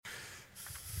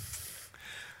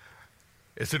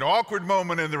It's an awkward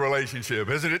moment in the relationship,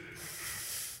 isn't it?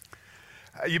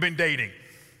 You've been dating.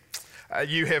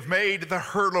 You have made the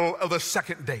hurdle of the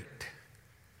second date.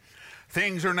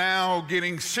 Things are now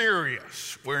getting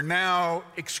serious. We're now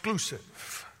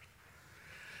exclusive.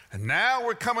 And now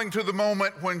we're coming to the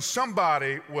moment when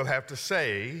somebody will have to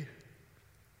say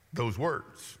those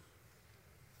words.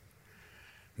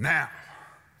 Now,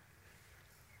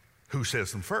 who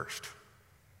says them first?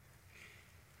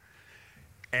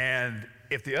 And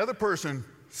if the other person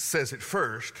says it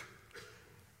first,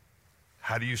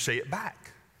 how do you say it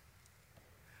back?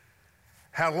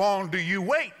 How long do you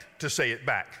wait to say it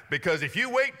back? Because if you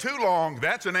wait too long,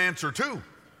 that's an answer too.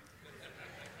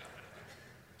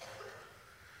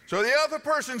 So the other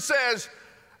person says,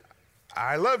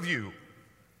 I love you.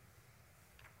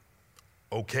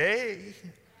 Okay.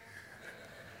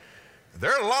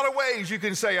 There are a lot of ways you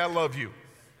can say I love you,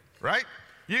 right?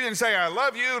 You can say I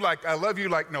love you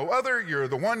like no other. You're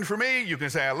the one for me. You can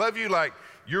say I love you like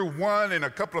you're one in a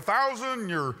couple of thousand.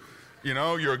 You're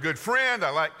a good friend. I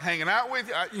like hanging out with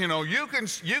you.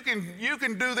 You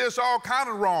can do this all kind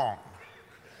of wrong.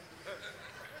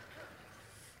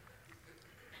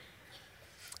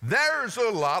 There's a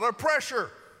lot of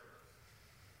pressure.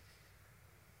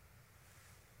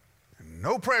 And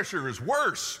no pressure is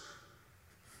worse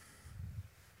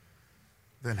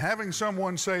than having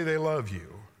someone say they love you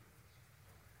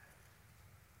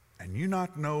and you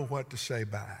not know what to say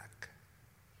back.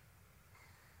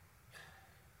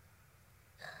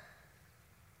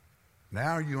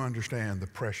 Now you understand the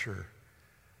pressure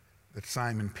that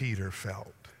Simon Peter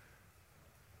felt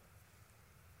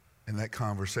in that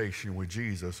conversation with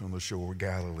Jesus on the shore of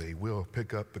Galilee. We'll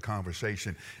pick up the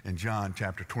conversation in John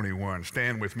chapter 21.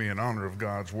 Stand with me in honor of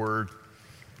God's word.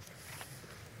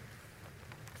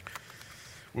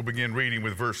 We'll begin reading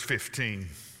with verse 15.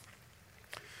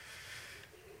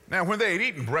 Now, when they had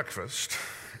eaten breakfast,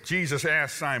 Jesus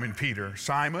asked Simon Peter,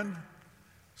 Simon,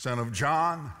 son of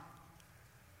John,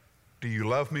 do you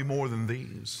love me more than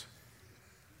these?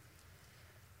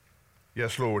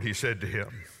 Yes, Lord, he said to him.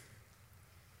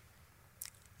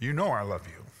 You know I love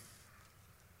you.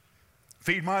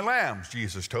 Feed my lambs,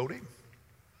 Jesus told him.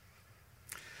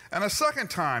 And a second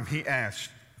time he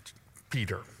asked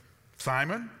Peter,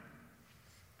 Simon,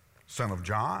 son of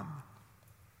John,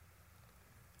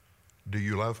 do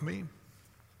you love me?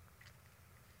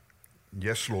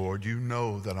 Yes, Lord, you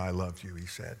know that I love you, he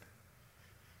said.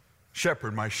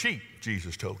 Shepherd my sheep,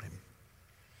 Jesus told him.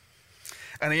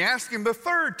 And he asked him the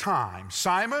third time,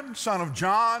 Simon, son of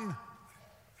John,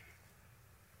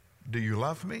 do you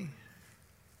love me?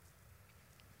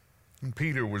 And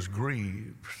Peter was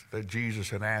grieved that Jesus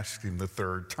had asked him the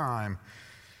third time,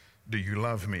 do you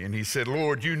love me? And he said,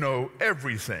 Lord, you know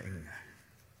everything.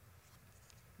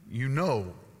 You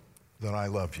know that I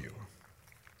love you.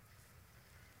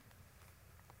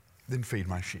 Then feed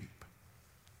my sheep.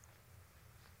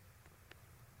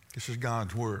 This is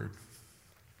God's word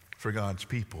for God's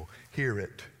people. Hear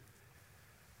it,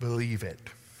 believe it,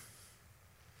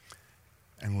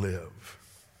 and live.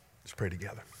 Let's pray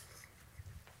together.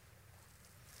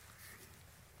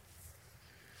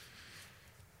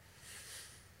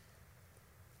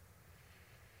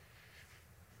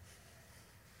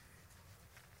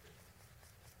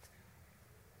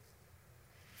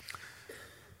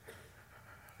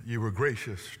 You were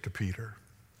gracious to Peter.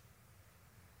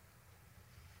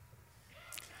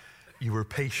 You were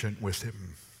patient with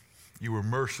him. You were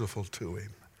merciful to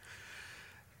him.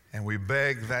 And we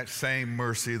beg that same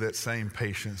mercy, that same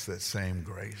patience, that same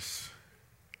grace.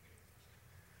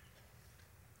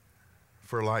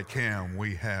 For like him,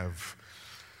 we have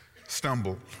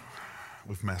stumbled,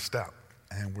 we've messed up,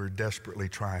 and we're desperately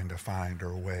trying to find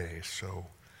our way. So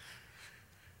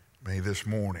may this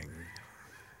morning,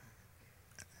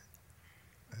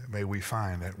 may we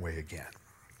find that way again.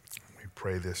 We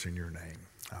pray this in your name.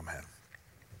 Amen.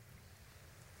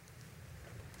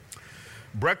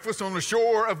 Breakfast on the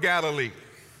shore of Galilee.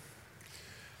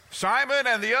 Simon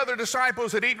and the other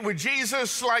disciples had eaten with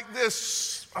Jesus like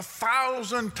this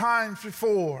 1,000 times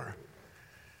before.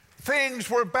 Things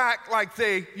were back like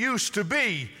they used to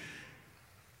be.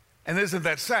 And isn't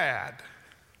that sad?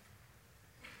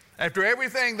 After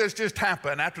everything that's just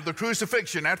happened, after the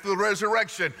crucifixion, after the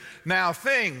resurrection, now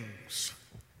things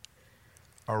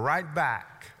are right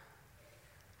back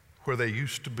where they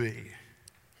used to be.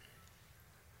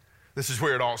 This is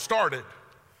where it all started.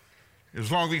 It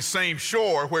was along the same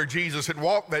shore where Jesus had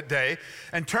walked that day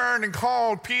and turned and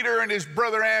called Peter and his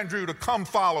brother Andrew to come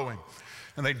follow him.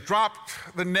 And they dropped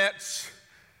the nets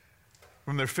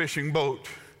from their fishing boat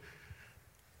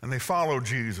And they followed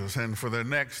Jesus, and for the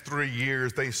next 3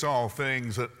 years, they saw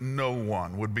things that no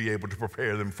one would be able to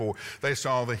prepare them for. They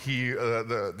saw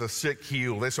the sick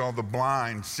healed. They saw the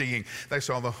blind seeing. They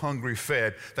saw the hungry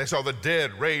fed. They saw the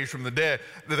dead raised from the dead.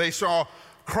 They saw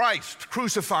Christ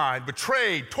crucified,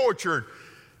 betrayed, tortured.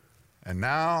 And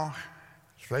now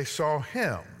they saw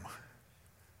him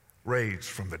raised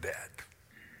from the dead.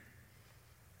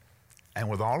 And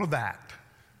with all of that,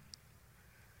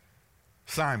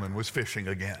 Simon was fishing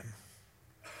again.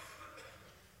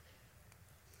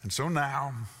 And so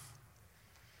now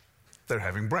they're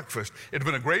having breakfast. It had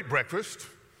been a great breakfast.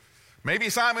 Maybe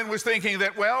Simon was thinking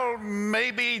that, well,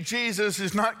 maybe Jesus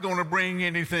is not going to bring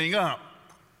anything up.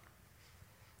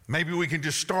 Maybe we can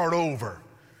just start over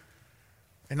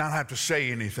and not have to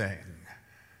say anything.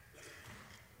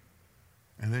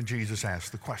 And then Jesus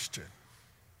asked the question,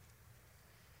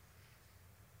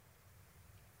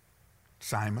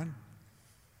 Simon,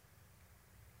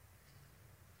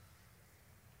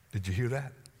 did you hear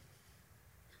that?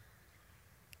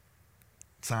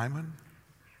 Simon?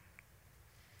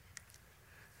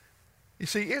 You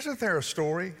see, isn't there a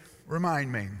story?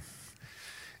 Remind me.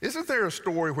 Isn't there a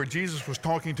story where Jesus was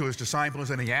talking to his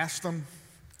disciples and he asked them,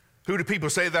 who do people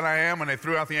say that I am? And they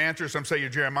threw out the answer. Some say you're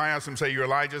Jeremiah, some say you're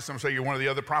Elijah, some say you're one of the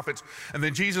other prophets. And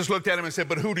then Jesus looked at him and said,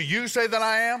 but who do you say that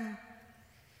I am?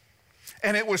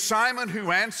 And it was Simon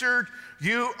who answered,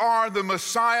 you are the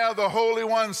Messiah, the Holy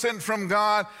One sent from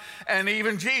God. And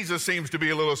even Jesus seems to be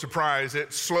a little surprised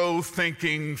that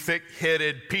slow-thinking,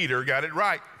 thick-headed Peter got it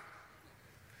right.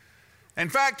 In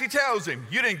fact, he tells him,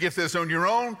 you didn't get this on your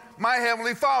own. My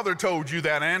heavenly Father told you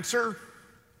that answer.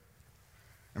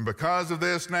 And because of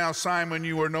this, now, Simon,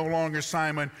 you are no longer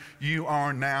Simon. You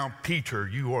are now Peter.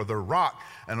 You are the rock.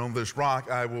 And on this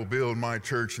rock I will build my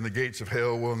church, and the gates of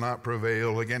hell will not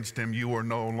prevail against him. You are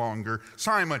no longer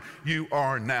Simon. You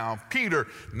are now Peter.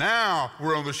 Now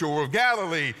we're on the shore of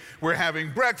Galilee. We're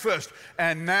having breakfast.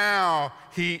 And now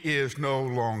he is no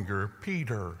longer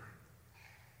Peter.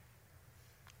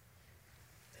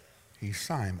 He's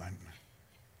Simon.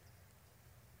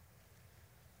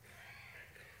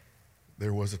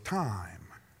 There was a time,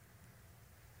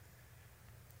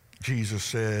 Jesus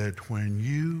said, when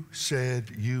you said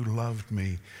you loved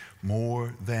me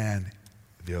more than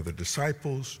the other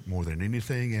disciples, more than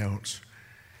anything else,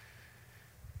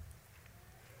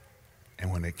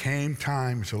 and when it came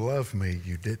time to love me,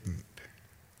 you didn't.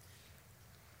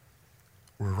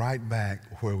 We're right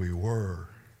back where we were,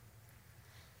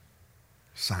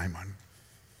 Simon.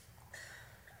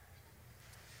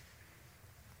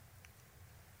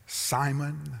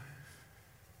 Simon,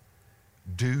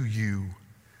 do you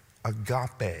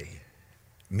agape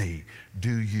me?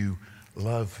 Do you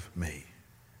love me?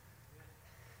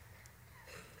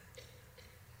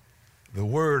 The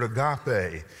word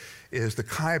agape is the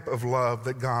type of love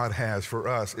that God has for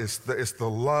us. It's the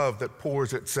love that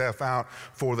pours itself out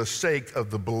for the sake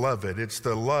of the beloved. It's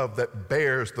the love that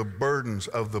bears the burdens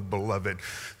of the beloved,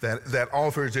 that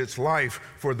offers its life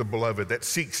for the beloved, that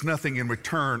seeks nothing in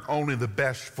return, only the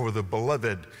best for the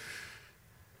beloved.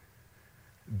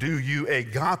 Do you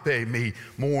agape me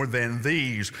more than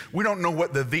these? We don't know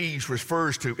what the these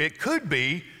refers to. It could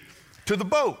be to the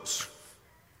boats.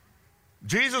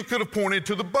 Jesus could have pointed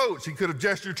to the boats. He could have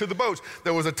gestured to the boats.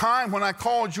 There was a time when I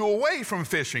called you away from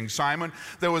fishing, Simon.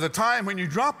 There was a time when you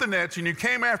dropped the nets and you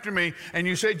came after me and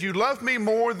you said you loved me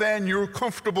more than your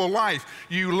comfortable life.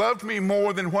 You loved me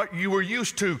more than what you were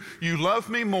used to. You loved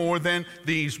me more than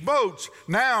these boats.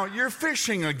 Now you're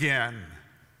fishing again.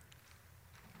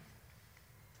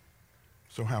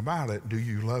 So how about it? Do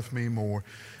you love me more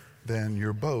than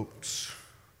your boats?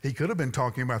 He could have been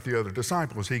talking about the other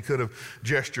disciples. He could have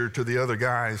gestured to the other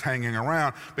guys hanging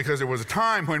around, because there was a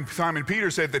time when Simon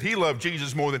Peter said that he loved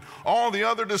Jesus more than all the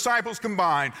other disciples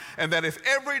combined, and that if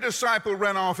every disciple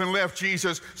ran off and left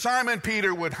Jesus, Simon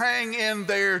Peter would hang in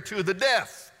there to the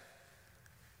death.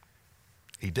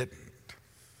 He didn't.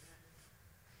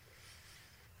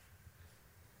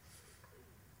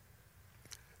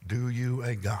 Do you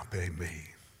agape me?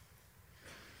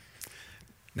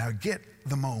 Now get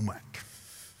the moment.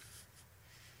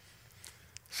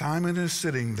 Simon is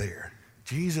sitting there.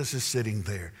 Jesus is sitting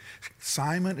there.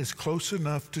 Simon is close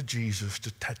enough to Jesus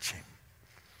to touch him.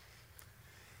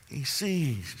 He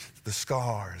sees the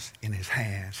scars in his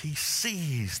hands. He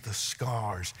sees the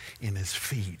scars in his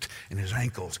feet, in his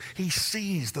ankles. He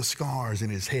sees the scars in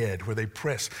his head where they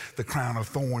press the crown of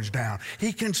thorns down.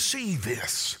 He can see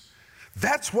this.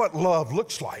 That's what love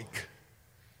looks like.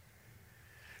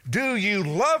 Do you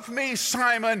love me,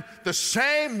 Simon, the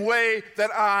same way that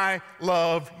I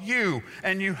love you?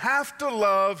 And you have to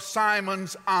love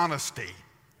Simon's honesty.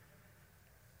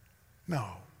 No.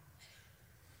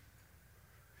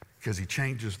 Because he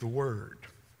changes the word.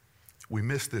 We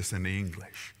miss this in the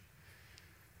English.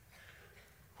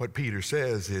 What Peter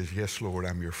says is, yes, Lord,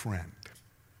 I'm your friend.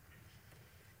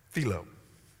 Philo,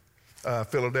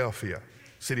 Philadelphia,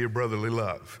 city of brotherly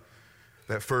love.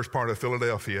 That first part of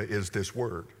Philadelphia is this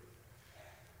word.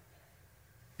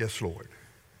 Yes, Lord,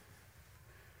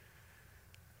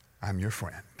 I'm your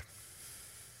friend.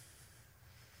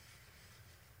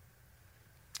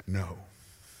 No,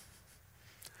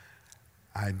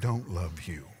 I don't love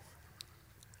you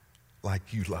like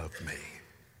you love me.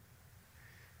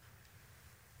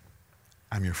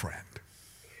 I'm your friend.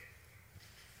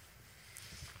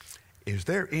 Is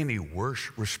there any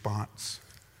worse response?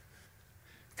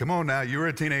 Come on now, you were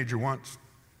a teenager once,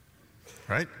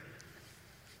 right?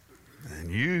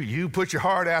 And you put your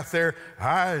heart out there,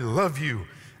 I love you.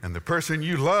 And the person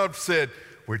you loved said,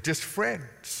 we're just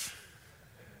friends.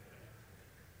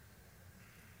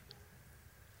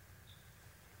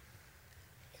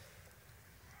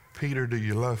 Peter, do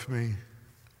you love me?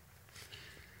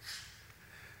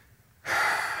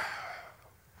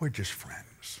 We're just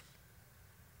friends.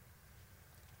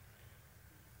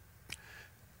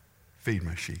 Feed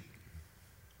my sheep.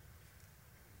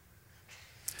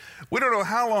 We don't know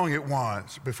how long it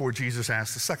was before Jesus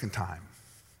asked the second time.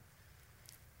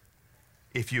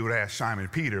 If you would ask Simon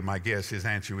Peter, my guess his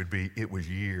answer would be, it was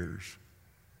years.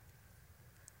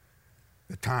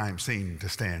 The time seemed to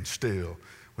stand still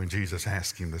when Jesus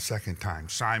asked him the second time,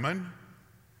 Simon,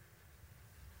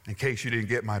 in case you didn't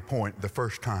get my point the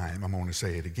first time, I'm going to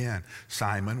say it again.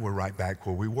 Simon, we're right back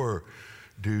where we were.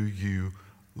 Do you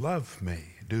love me?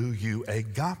 Do you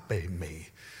agape me?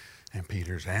 And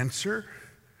Peter's answer,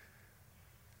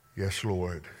 yes,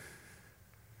 Lord,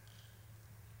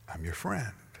 I'm your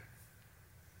friend.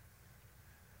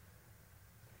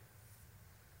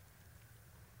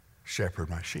 Shepherd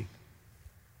my sheep.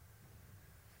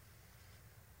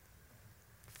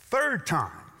 Third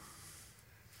time,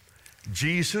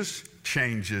 Jesus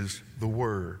changes the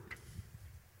word.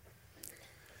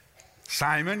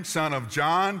 Simon, son of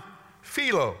John,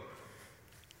 Philo,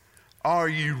 are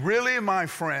you really my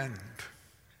friend?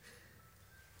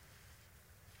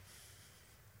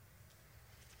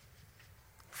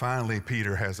 Finally,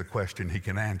 Peter has a question he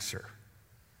can answer.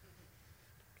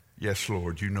 Yes,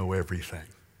 Lord, you know everything.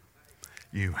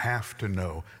 You have to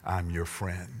know I'm your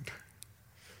friend.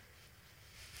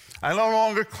 I no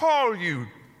longer call you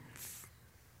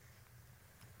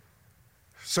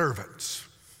servants,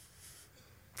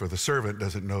 for the servant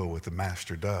doesn't know what the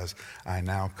master does. I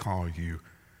now call you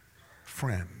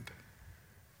friend.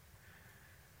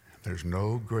 There's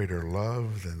no greater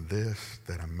love than this,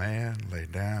 that a man lay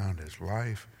down his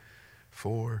life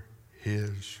for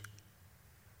his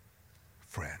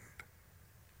friend.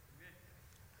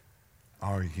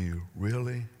 Are you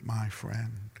really my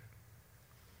friend?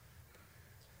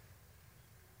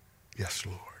 Yes,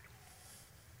 Lord.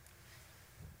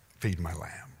 Feed my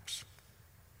lambs.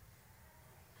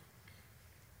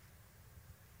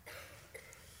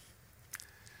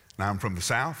 Now, I'm from the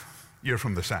South. You're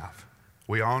from the South.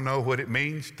 We all know what it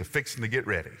means to fix and to get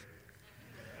ready.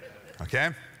 Okay?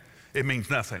 It means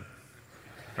nothing,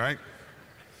 right?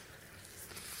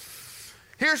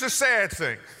 Here's the sad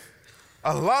thing.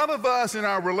 A lot of us in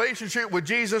our relationship with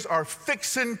Jesus are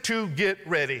fixing to get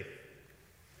ready.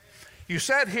 You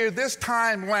sat here this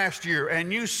time last year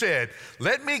and you said,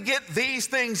 let me get these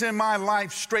things in my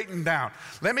life straightened out.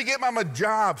 Let me get my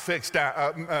job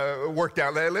worked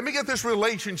out. Let me get this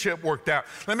relationship worked out.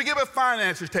 Let me get my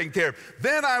finances taken care of.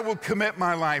 Then I will commit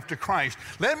my life to Christ.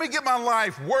 Let me get my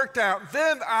life worked out.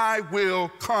 Then I will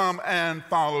come and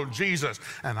follow Jesus.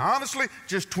 And honestly,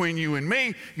 just between you and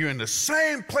me, you're in the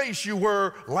same place you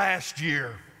were last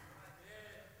year.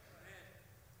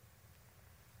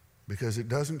 Because it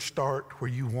doesn't start where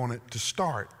you want it to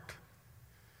start.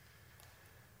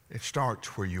 It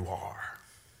starts where you are.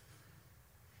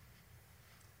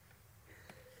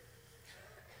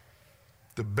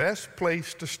 The best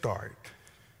place to start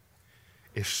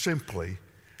is simply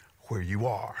where you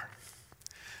are.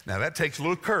 Now that takes a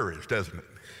little courage, doesn't it?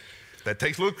 That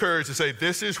takes a little courage to say,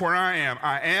 this is where I am.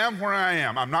 I am where I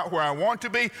am. I'm not where I want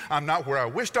to be. I'm not where I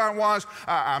wished I was.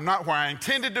 I'm not where I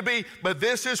intended to be, but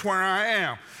this is where I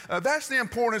am. That's the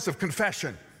importance of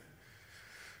confession.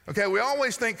 Okay, we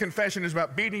always think confession is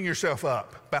about beating yourself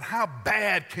up, but how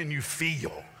bad can you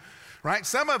feel? Right?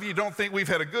 Some of you don't think we've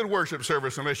had a good worship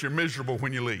service unless you're miserable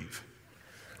when you leave.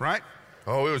 Right?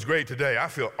 Oh, it was great today. I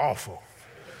feel awful.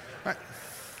 Right?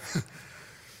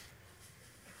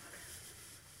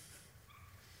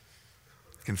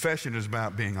 Confession is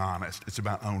about being honest. It's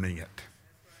about owning it.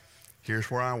 Here's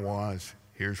where I was.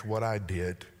 Here's what I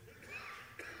did.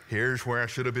 Here's where I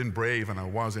should have been brave and I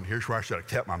wasn't. Here's where I should have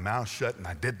kept my mouth shut and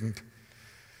I didn't.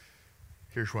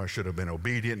 Here's where I should have been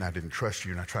obedient and I didn't trust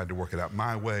you and I tried to work it out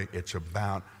my way. It's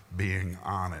about being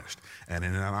honest. And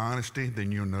in that honesty,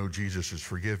 then you'll know Jesus'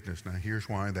 forgiveness. Now, here's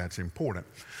why that's important.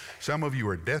 Some of you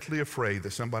are deathly afraid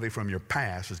that somebody from your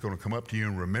past is going to come up to you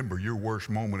and remember your worst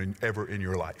moment ever in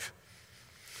your life.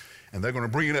 And they're going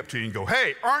to bring it up to you and go,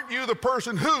 hey, aren't you the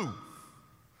person who?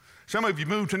 Some of you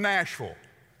moved to Nashville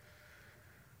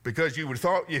because you would have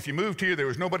thought if you moved here, there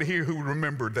was nobody here who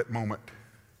remembered that moment.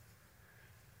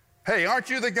 Hey, aren't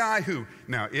you the guy who?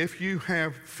 Now, if you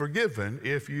have forgiven,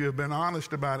 if you have been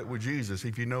honest about it with Jesus,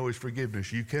 if you know his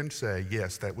forgiveness, you can say,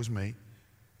 yes, that was me.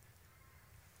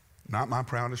 Not my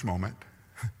proudest moment.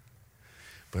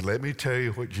 But let me tell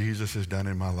you what Jesus has done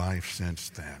in my life since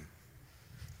then.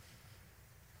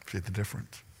 See the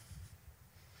difference?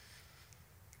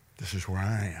 This is where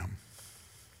I am.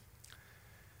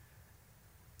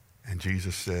 And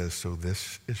Jesus says, so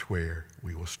this is where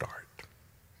we will start.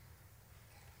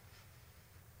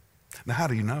 Now, how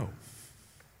do you know?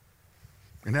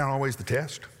 Isn't that always the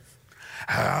test?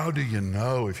 How do you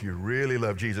know if you really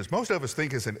love Jesus? Most of us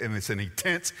think it's an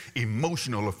intense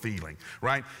emotional feeling,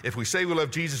 right? If we say we love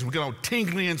Jesus and we get all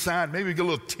tingly inside, maybe we get a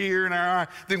little tear in our eye,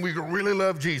 then we really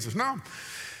love Jesus. No.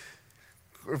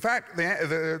 In fact,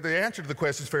 the answer to the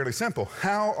question is fairly simple.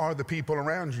 How are the people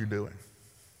around you doing?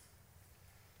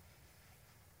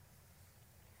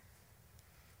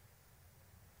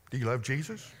 Do you love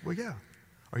Jesus? Well, yeah.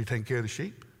 Are you taking care of the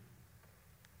sheep?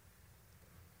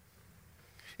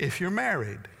 If you're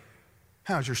married,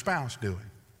 how's your spouse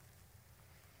doing?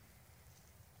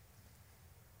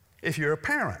 If you're a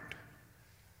parent,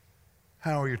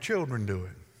 how are your children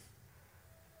doing?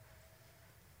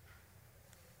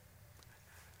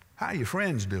 How are your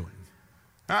friends doing?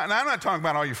 Now, I'm not talking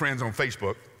about all your friends on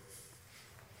Facebook.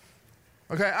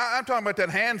 Okay, I'm talking about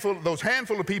those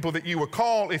handful of people that you would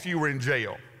call if you were in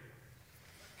jail.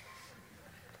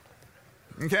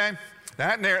 Okay?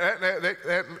 That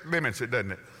limits it,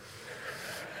 doesn't it?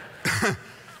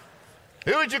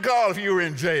 Who would you call if you were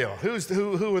in jail?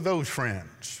 Who are those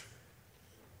friends?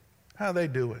 How are they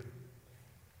doing?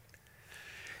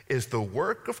 Is the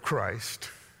work of Christ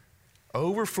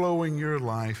overflowing your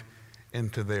life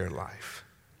into their life?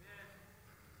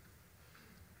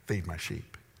 Feed my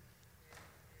sheep.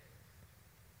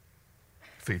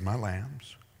 Feed my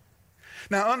lambs.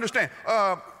 Now understand,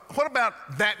 what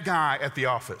about that guy at the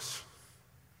office?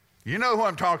 You know who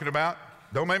I'm talking about.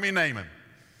 Don't make me name him.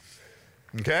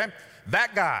 Okay?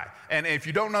 That guy. And if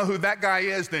you don't know who that guy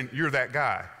is, then you're that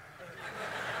guy.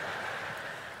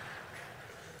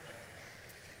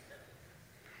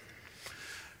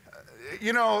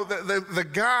 You know, the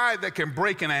guy that can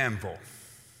break an anvil,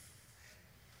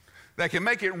 that can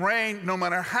make it rain no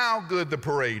matter how good the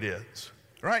parade is,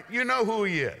 right? You know who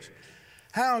he is.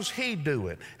 How's he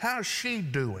doing? How's she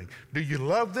doing? Do you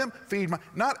love them?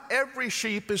 Not every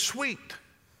sheep is sweet.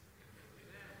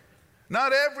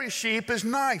 Not every sheep is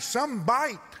nice. Some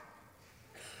bite.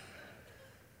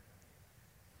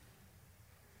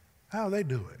 How are they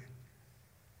doing?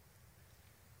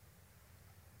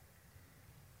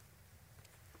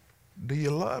 Do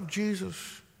you love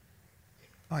Jesus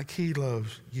like he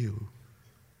loves you?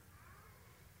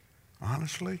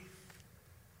 Honestly?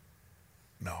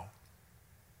 No.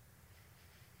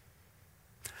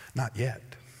 Not yet.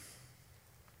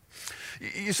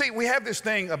 You see, we have this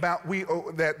thing about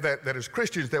that as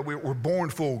Christians that we're born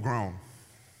full grown.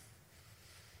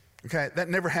 Okay, that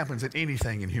never happens in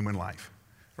anything in human life,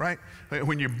 right?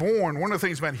 When you're born, one of the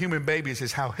things about human babies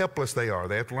is how helpless they are.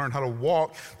 They have to learn how to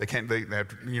walk. They have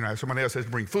to, somebody else has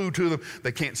to bring food to them.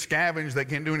 They can't scavenge. They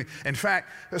can't do anything. In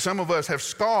fact, some of us have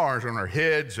scars on our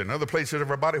heads and other places of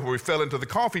our body where we fell into the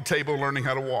coffee table learning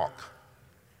how to walk.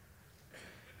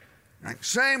 Right?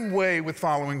 Same way with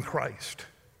following Christ.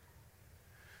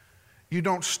 You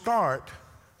don't start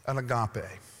an agape.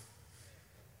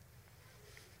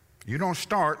 You don't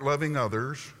start loving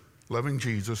others, loving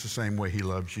Jesus the same way he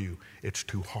loves you. It's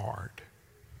too hard.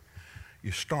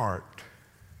 You start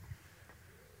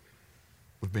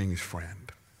with being his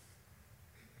friend.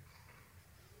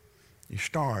 You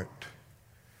start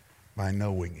by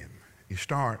knowing him. You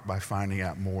start by finding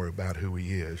out more about who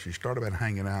he is. You start about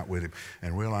hanging out with him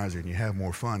and realizing you have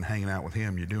more fun hanging out with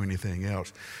him, you do anything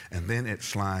else, and then it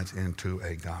slides into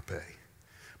agape.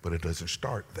 But it doesn't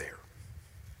start there.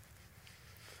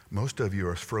 Most of you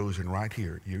are frozen right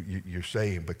here. You're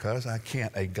saying, because I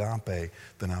can't agape,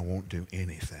 then I won't do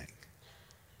anything.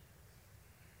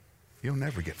 You'll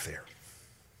never get there.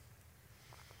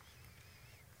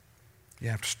 You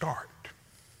have to start.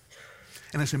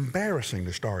 And it's embarrassing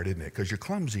to start, isn't it? Because you're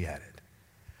clumsy at it.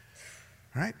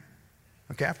 Right?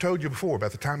 Okay, I've told you before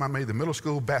about the time I made the middle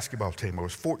school basketball team. There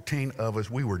was 14 of us.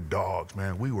 We were dogs,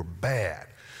 man. We were bad.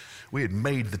 We had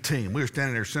made the team. We were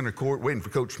standing there center court waiting for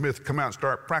Coach Smith to come out and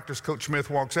start practice. Coach Smith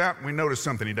walks out, and we notice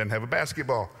something. He doesn't have a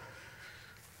basketball.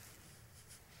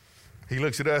 He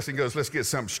looks at us and goes, let's get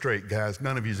something straight, guys.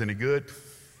 None of you's any good.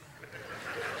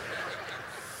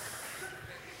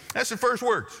 That's the first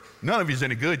words. None of you's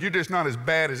any good. You're just not as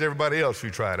bad as everybody else who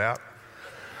tried out.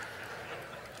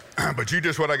 But you're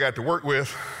just what I got to work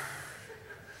with.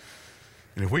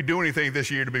 And if we do anything this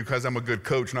year, it'll be because I'm a good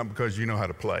coach, not because you know how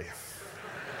to play.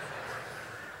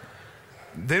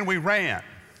 Then we ran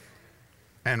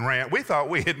and ran. We thought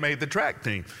we had made the track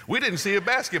team. We didn't see a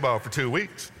basketball for 2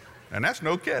 weeks. And that's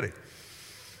no kidding.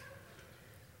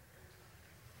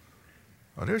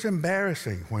 Well, it was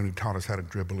embarrassing when he taught us how to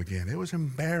dribble again. It was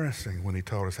embarrassing when he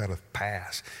taught us how to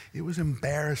pass. It was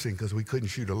embarrassing because we couldn't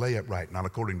shoot a layup right, not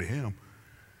according to him.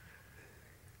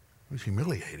 It was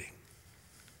humiliating.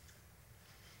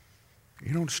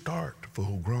 You don't start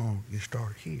full grown, you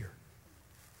start here.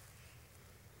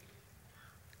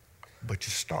 But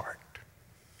you start.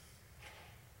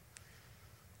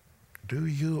 Do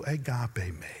you agape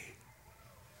me?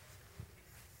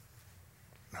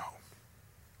 No.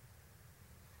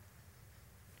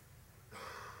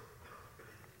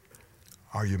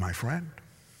 Are you my friend?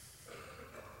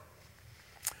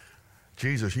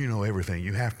 Jesus, you know everything.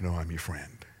 You have to know I'm your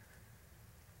friend.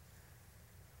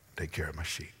 Take care of my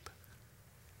sheep.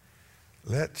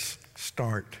 Let's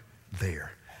start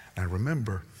there. Now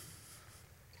remember,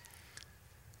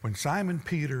 when Simon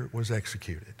Peter was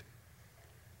executed,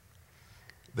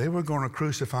 they were going to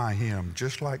crucify him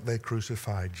just like they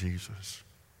crucified Jesus.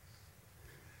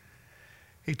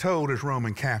 He told his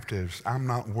Roman captives, I'm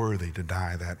not worthy to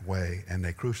die that way, and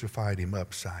they crucified him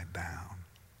upside down.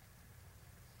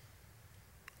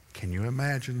 Can you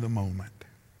imagine the moment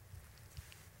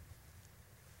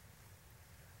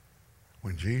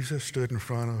when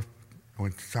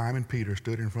Simon Peter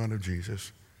stood in front of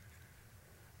Jesus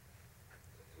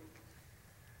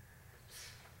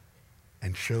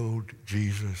and showed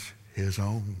Jesus his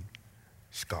own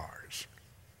scars?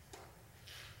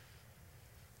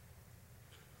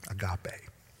 Agape.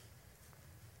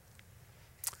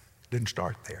 Didn't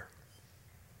start there.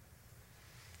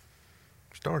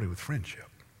 Started with friendship.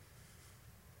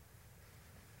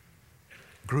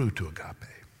 Grew to agape.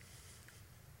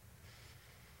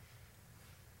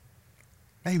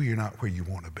 Maybe you're not where you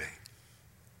want to be,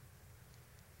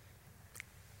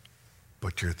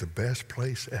 but you're at the best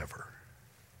place ever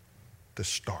to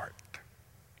start.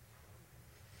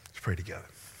 Let's pray together.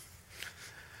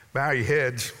 Bow your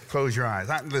heads, close your eyes.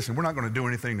 Listen, we're not going to do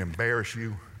anything to embarrass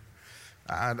you.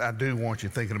 I do want you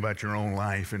thinking about your own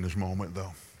life in this moment,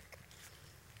 though.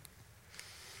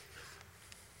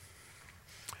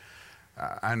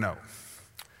 I know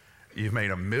you've made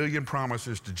 1,000,000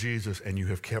 promises to Jesus and you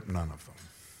have kept none of them.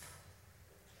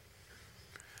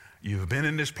 You've been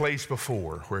in this place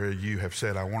before where you have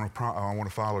said, I want to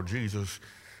follow Jesus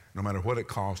no matter what it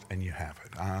costs, and you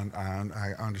haven't.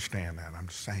 I understand that. I'm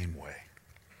the same way.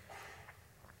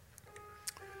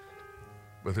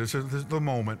 But this is the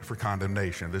moment for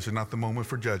condemnation. This is not the moment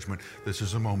for judgment. This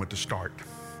is a moment to start.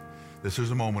 This is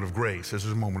a moment of grace. This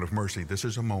is a moment of mercy. This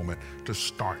is a moment to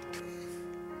start.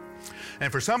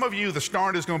 And for some of you, the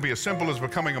start is going to be as simple as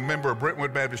becoming a member of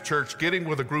Brentwood Baptist Church, getting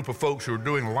with a group of folks who are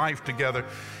doing life together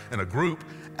in a group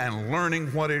and learning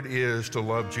what it is to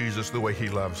love Jesus the way he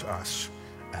loves us.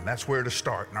 And that's where to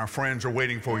start. And our friends are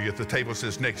waiting for you at the table.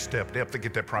 Says next step. They have to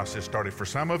get that process started. For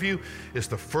some of you, it's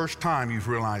the first time you've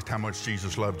realized how much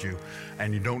Jesus loved you,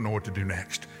 and you don't know what to do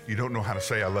next. You don't know how to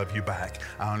say, I love you back.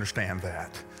 I understand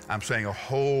that. I'm saying a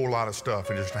whole lot of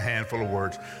stuff in just a handful of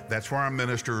words. That's where our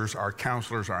ministers, our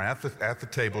counselors are at the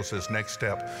table. Says next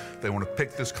step. They want to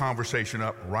pick this conversation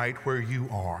up right where you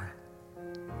are.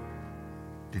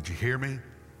 Did you hear me?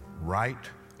 Right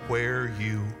where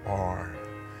you are.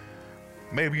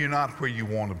 Maybe you're not where you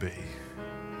want to be.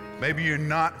 Maybe you're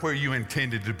not where you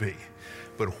intended to be.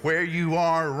 But where you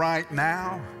are right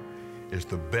now is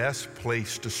the best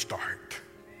place to start.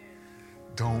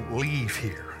 Don't leave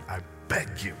here. I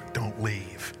beg you, don't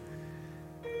leave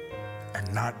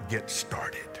and not get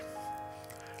started.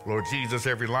 Lord Jesus,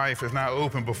 every life is now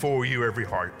open before you, every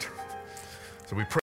heart. So we pray.